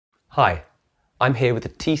Hi, I'm here with the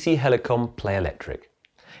TC-Helicon Play Electric.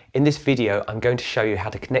 In this video I'm going to show you how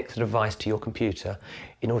to connect the device to your computer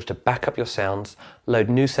in order to back up your sounds, load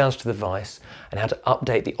new sounds to the device and how to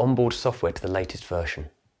update the onboard software to the latest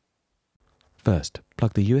version. First,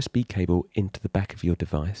 plug the USB cable into the back of your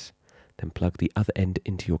device, then plug the other end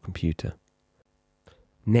into your computer.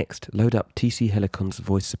 Next, load up TC-Helicon's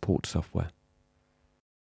voice support software.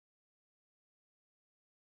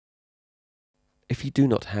 If you do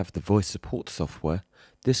not have the voice support software,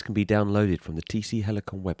 this can be downloaded from the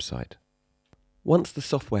TC-Helicon website. Once the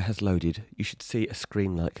software has loaded, you should see a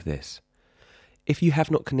screen like this. If you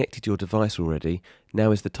have not connected your device already,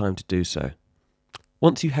 now is the time to do so.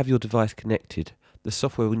 Once you have your device connected, the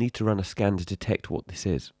software will need to run a scan to detect what this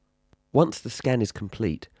is. Once the scan is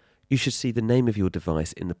complete, you should see the name of your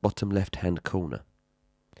device in the bottom left-hand corner.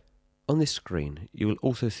 On this screen, you will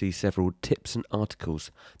also see several tips and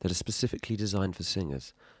articles that are specifically designed for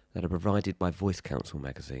singers that are provided by Voice Council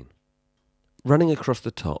magazine. Running across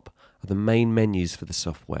the top are the main menus for the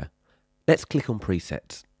software. Let's click on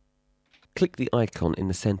Presets. Click the icon in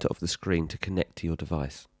the centre of the screen to connect to your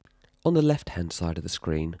device. On the left-hand side of the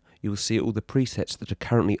screen, you will see all the presets that are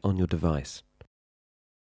currently on your device.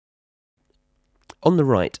 On the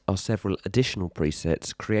right are several additional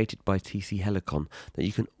presets created by TC-Helicon that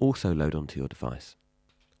you can also load onto your device.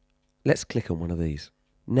 Let's click on one of these.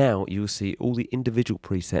 Now you will see all the individual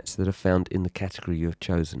presets that are found in the category you have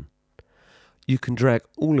chosen. You can drag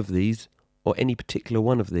all of these, or any particular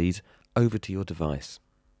one of these, over to your device.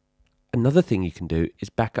 Another thing you can do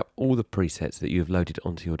is back up all the presets that you have loaded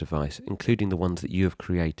onto your device, including the ones that you have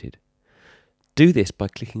created. Do this by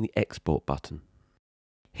clicking the Export button.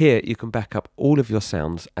 Here you can back up all of your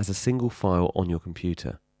sounds as a single file on your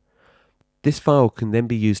computer. This file can then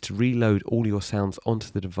be used to reload all your sounds onto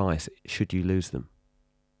the device should you lose them.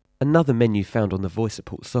 Another menu found on the voice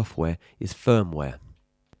support software is Firmware.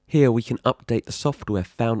 Here we can update the software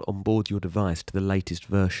found on board your device to the latest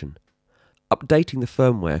version. Updating the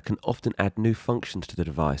firmware can often add new functions to the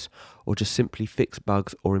device or just simply fix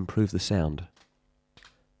bugs or improve the sound.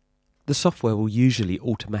 The software will usually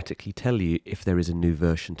automatically tell you if there is a new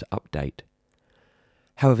version to update.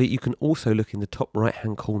 However, you can also look in the top right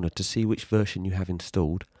hand corner to see which version you have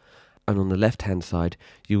installed, and on the left hand side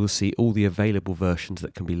you will see all the available versions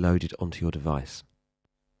that can be loaded onto your device.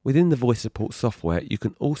 Within the voice support software you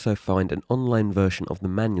can also find an online version of the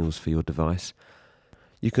manuals for your device.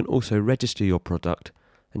 You can also register your product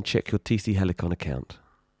and check your TC-Helicon account.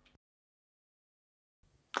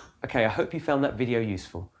 Okay, I hope you found that video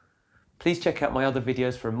useful. Please check out my other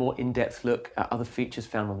videos for a more in-depth look at other features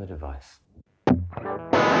found on the device.